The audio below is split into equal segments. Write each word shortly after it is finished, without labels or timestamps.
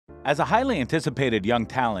As a highly anticipated young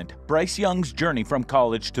talent, Bryce Young's journey from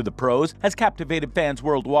college to the pros has captivated fans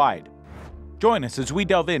worldwide. Join us as we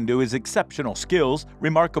delve into his exceptional skills,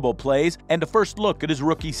 remarkable plays, and a first look at his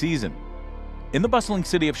rookie season. In the bustling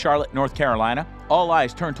city of Charlotte, North Carolina, all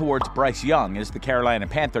eyes turn towards Bryce Young as the Carolina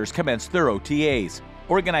Panthers commence their OTAs,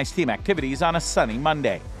 organized team activities on a sunny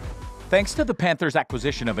Monday. Thanks to the Panthers'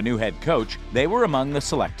 acquisition of a new head coach, they were among the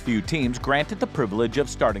select few teams granted the privilege of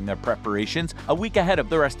starting their preparations a week ahead of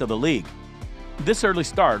the rest of the league. This early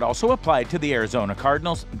start also applied to the Arizona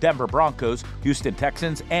Cardinals, Denver Broncos, Houston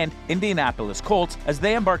Texans, and Indianapolis Colts as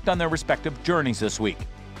they embarked on their respective journeys this week.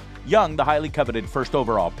 Young, the highly coveted first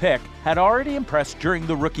overall pick, had already impressed during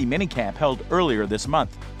the rookie minicamp held earlier this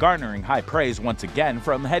month, garnering high praise once again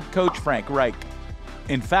from head coach Frank Reich.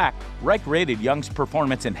 In fact, Reich rated Young's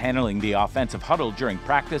performance in handling the offensive huddle during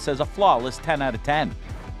practice as a flawless 10 out of 10.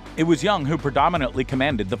 It was Young who predominantly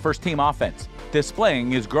commanded the first-team offense,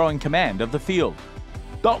 displaying his growing command of the field.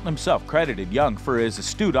 Dalton himself credited Young for his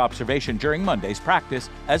astute observation during Monday's practice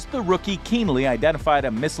as the rookie keenly identified a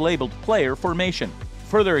mislabeled player formation,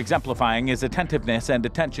 further exemplifying his attentiveness and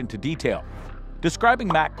attention to detail. Describing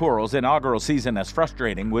Matt Corral's inaugural season as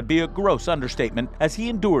frustrating would be a gross understatement as he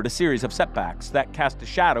endured a series of setbacks that cast a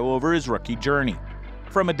shadow over his rookie journey.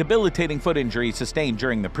 From a debilitating foot injury sustained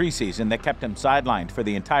during the preseason that kept him sidelined for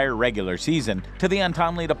the entire regular season, to the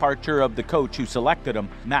untimely departure of the coach who selected him,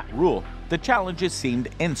 Matt Rule, the challenges seemed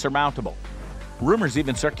insurmountable. Rumors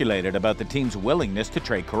even circulated about the team's willingness to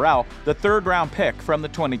trade Corral, the third-round pick from the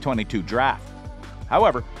 2022 draft.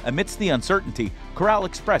 However, amidst the uncertainty, Corral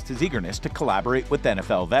expressed his eagerness to collaborate with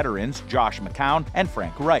NFL veterans Josh McCown and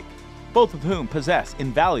Frank Reich, both of whom possess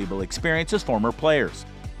invaluable experience as former players.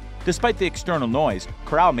 Despite the external noise,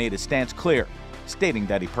 Corral made his stance clear, stating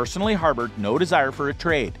that he personally harbored no desire for a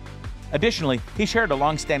trade. Additionally, he shared a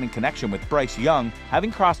long-standing connection with Bryce Young,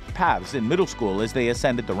 having crossed paths in middle school as they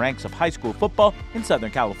ascended the ranks of high school football in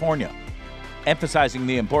Southern California. Emphasizing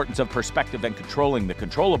the importance of perspective and controlling the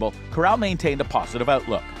controllable, Corral maintained a positive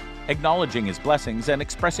outlook, acknowledging his blessings and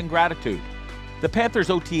expressing gratitude. The Panthers'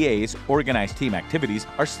 OTAs, organized team activities,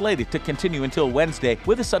 are slated to continue until Wednesday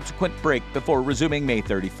with a subsequent break before resuming May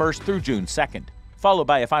 31st through June 2nd, followed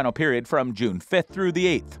by a final period from June 5th through the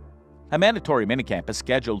 8th. A mandatory minicamp is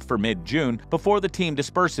scheduled for mid-June before the team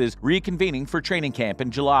disperses, reconvening for training camp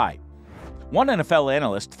in July. One NFL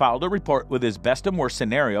analyst filed a report with his best and worst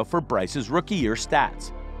scenario for Bryce's rookie year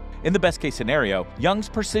stats. In the best-case scenario, Young's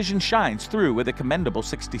precision shines through with a commendable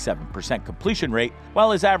 67% completion rate,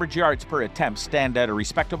 while his average yards per attempt stand at a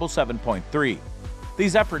respectable 7.3.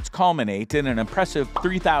 These efforts culminate in an impressive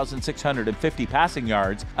 3,650 passing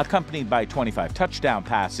yards, accompanied by 25 touchdown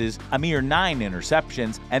passes, a mere 9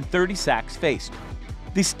 interceptions, and 30 sacks faced.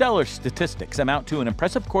 These stellar statistics amount to an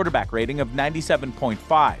impressive quarterback rating of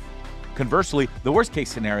 97.5. Conversely, the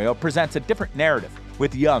worst-case scenario presents a different narrative,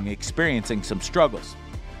 with Young experiencing some struggles.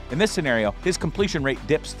 In this scenario, his completion rate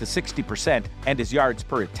dips to 60% and his yards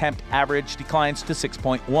per attempt average declines to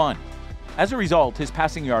 6.1. As a result, his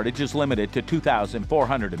passing yardage is limited to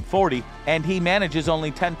 2,440, and he manages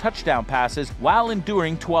only 10 touchdown passes while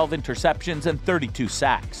enduring 12 interceptions and 32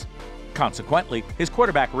 sacks. Consequently, his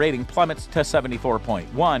quarterback rating plummets to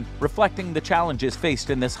 74.1, reflecting the challenges faced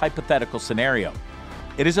in this hypothetical scenario.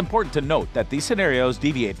 It is important to note that these scenarios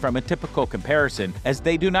deviate from a typical comparison as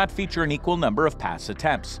they do not feature an equal number of pass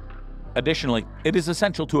attempts. Additionally, it is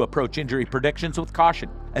essential to approach injury predictions with caution,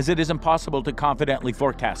 as it is impossible to confidently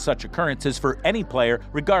forecast such occurrences for any player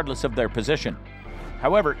regardless of their position.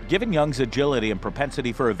 However, given Young's agility and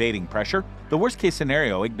propensity for evading pressure, the worst-case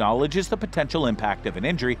scenario acknowledges the potential impact of an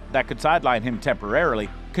injury that could sideline him temporarily,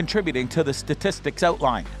 contributing to the statistics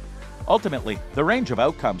outlined. Ultimately, the range of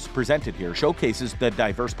outcomes presented here showcases the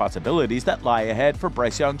diverse possibilities that lie ahead for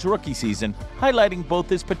Bryce Young's rookie season, highlighting both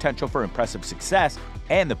his potential for impressive success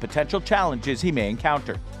and the potential challenges he may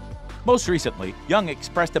encounter. Most recently, Young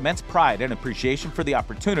expressed immense pride and appreciation for the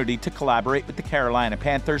opportunity to collaborate with the Carolina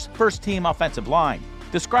Panthers' first-team offensive line,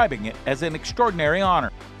 describing it as an extraordinary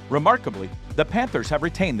honor. Remarkably, the Panthers have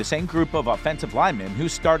retained the same group of offensive linemen who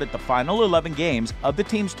started the final 11 games of the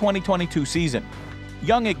team's 2022 season.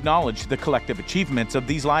 Young acknowledged the collective achievements of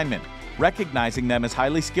these linemen, recognizing them as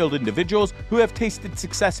highly skilled individuals who have tasted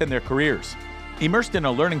success in their careers. Immersed in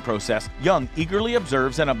a learning process, Young eagerly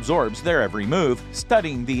observes and absorbs their every move,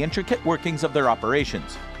 studying the intricate workings of their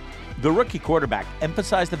operations. The rookie quarterback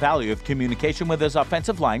emphasized the value of communication with his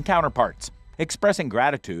offensive line counterparts, expressing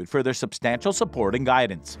gratitude for their substantial support and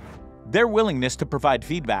guidance. Their willingness to provide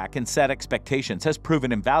feedback and set expectations has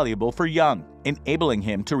proven invaluable for Young, enabling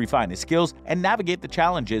him to refine his skills and navigate the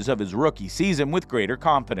challenges of his rookie season with greater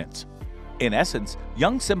confidence. In essence,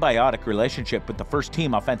 Young's symbiotic relationship with the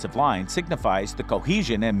first-team offensive line signifies the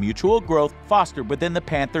cohesion and mutual growth fostered within the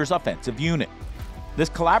Panthers' offensive unit. This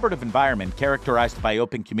collaborative environment, characterized by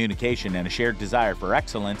open communication and a shared desire for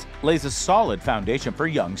excellence, lays a solid foundation for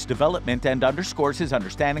Young's development and underscores his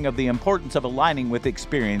understanding of the importance of aligning with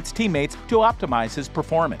experienced teammates to optimize his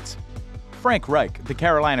performance. Frank Reich, the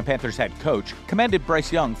Carolina Panthers head coach, commended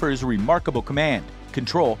Bryce Young for his remarkable command,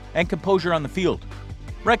 control, and composure on the field.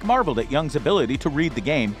 Reich marveled at Young's ability to read the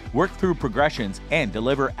game, work through progressions, and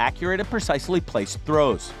deliver accurate and precisely placed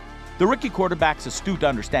throws. The rookie quarterback's astute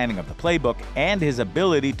understanding of the playbook and his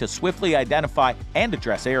ability to swiftly identify and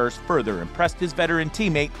address errors further impressed his veteran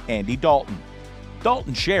teammate, Andy Dalton.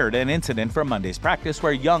 Dalton shared an incident from Monday's practice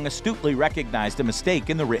where Young astutely recognized a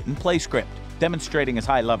mistake in the written play script, demonstrating his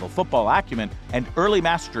high-level football acumen and early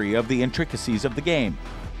mastery of the intricacies of the game.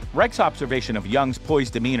 Reich's observation of Young's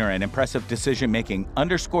poised demeanor and impressive decision-making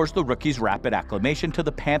underscores the rookie's rapid acclimation to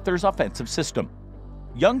the Panthers' offensive system.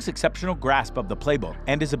 Young's exceptional grasp of the playbook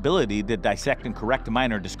and his ability to dissect and correct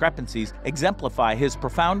minor discrepancies exemplify his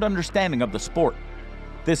profound understanding of the sport.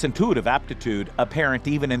 This intuitive aptitude, apparent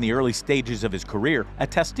even in the early stages of his career,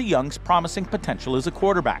 attests to Young's promising potential as a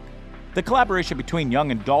quarterback. The collaboration between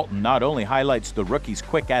Young and Dalton not only highlights the rookie's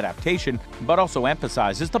quick adaptation, but also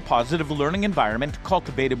emphasizes the positive learning environment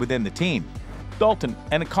cultivated within the team. Dalton,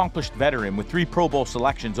 an accomplished veteran with 3 Pro Bowl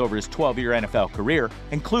selections over his 12-year NFL career,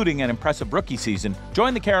 including an impressive rookie season,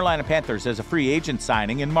 joined the Carolina Panthers as a free agent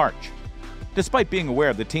signing in March. Despite being aware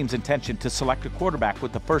of the team's intention to select a quarterback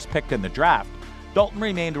with the first pick in the draft, Dalton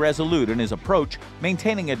remained resolute in his approach,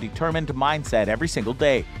 maintaining a determined mindset every single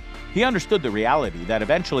day. He understood the reality that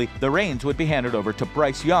eventually the reins would be handed over to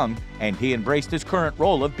Bryce Young, and he embraced his current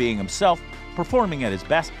role of being himself, performing at his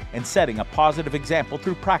best, and setting a positive example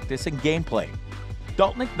through practice and gameplay.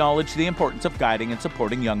 Dalton acknowledged the importance of guiding and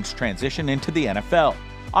supporting Young's transition into the NFL,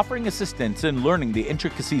 offering assistance in learning the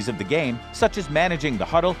intricacies of the game, such as managing the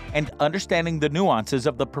huddle and understanding the nuances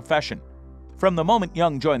of the profession. From the moment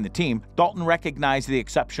Young joined the team, Dalton recognized the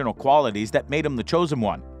exceptional qualities that made him the chosen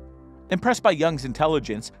one. Impressed by Young's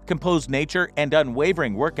intelligence, composed nature, and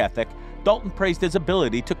unwavering work ethic, Dalton praised his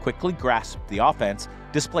ability to quickly grasp the offense,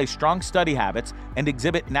 display strong study habits, and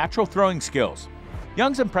exhibit natural throwing skills.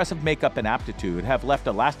 Young's impressive makeup and aptitude have left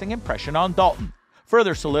a lasting impression on Dalton,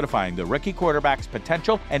 further solidifying the rookie quarterback's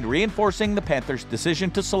potential and reinforcing the Panthers' decision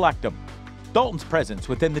to select him. Dalton's presence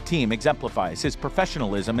within the team exemplifies his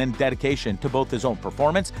professionalism and dedication to both his own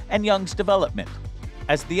performance and Young's development.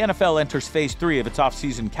 As the NFL enters Phase 3 of its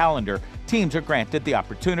off-season calendar, teams are granted the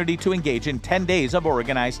opportunity to engage in 10 days of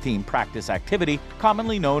organized team practice activity,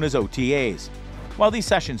 commonly known as OTAs. While these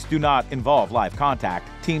sessions do not involve live contact,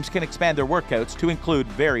 teams can expand their workouts to include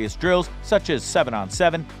various drills such as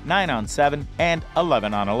 7-on-7, 9-on-7, and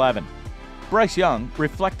 11-on-11. Bryce Young,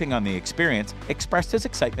 reflecting on the experience, expressed his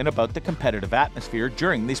excitement about the competitive atmosphere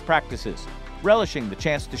during these practices, relishing the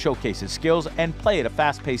chance to showcase his skills and play at a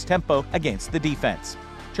fast-paced tempo against the defense.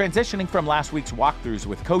 Transitioning from last week's walkthroughs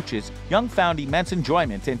with coaches, Young found immense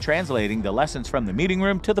enjoyment in translating the lessons from the meeting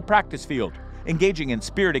room to the practice field, engaging in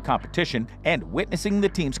spirited competition and witnessing the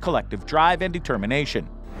team's collective drive and determination.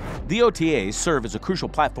 The OTAs serve as a crucial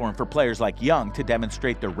platform for players like Young to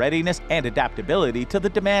demonstrate their readiness and adaptability to the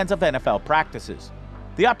demands of NFL practices.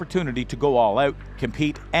 The opportunity to go all out,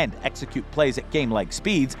 compete, and execute plays at game-like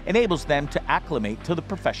speeds enables them to acclimate to the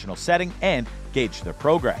professional setting and gauge their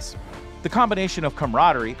progress. The combination of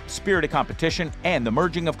camaraderie, spirited competition, and the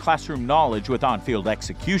merging of classroom knowledge with on-field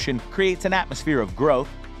execution creates an atmosphere of growth,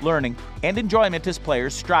 learning, and enjoyment as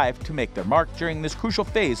players strive to make their mark during this crucial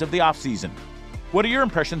phase of the offseason. What are your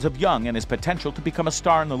impressions of Young and his potential to become a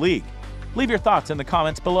star in the league? Leave your thoughts in the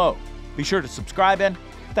comments below. Be sure to subscribe and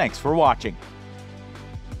thanks for watching.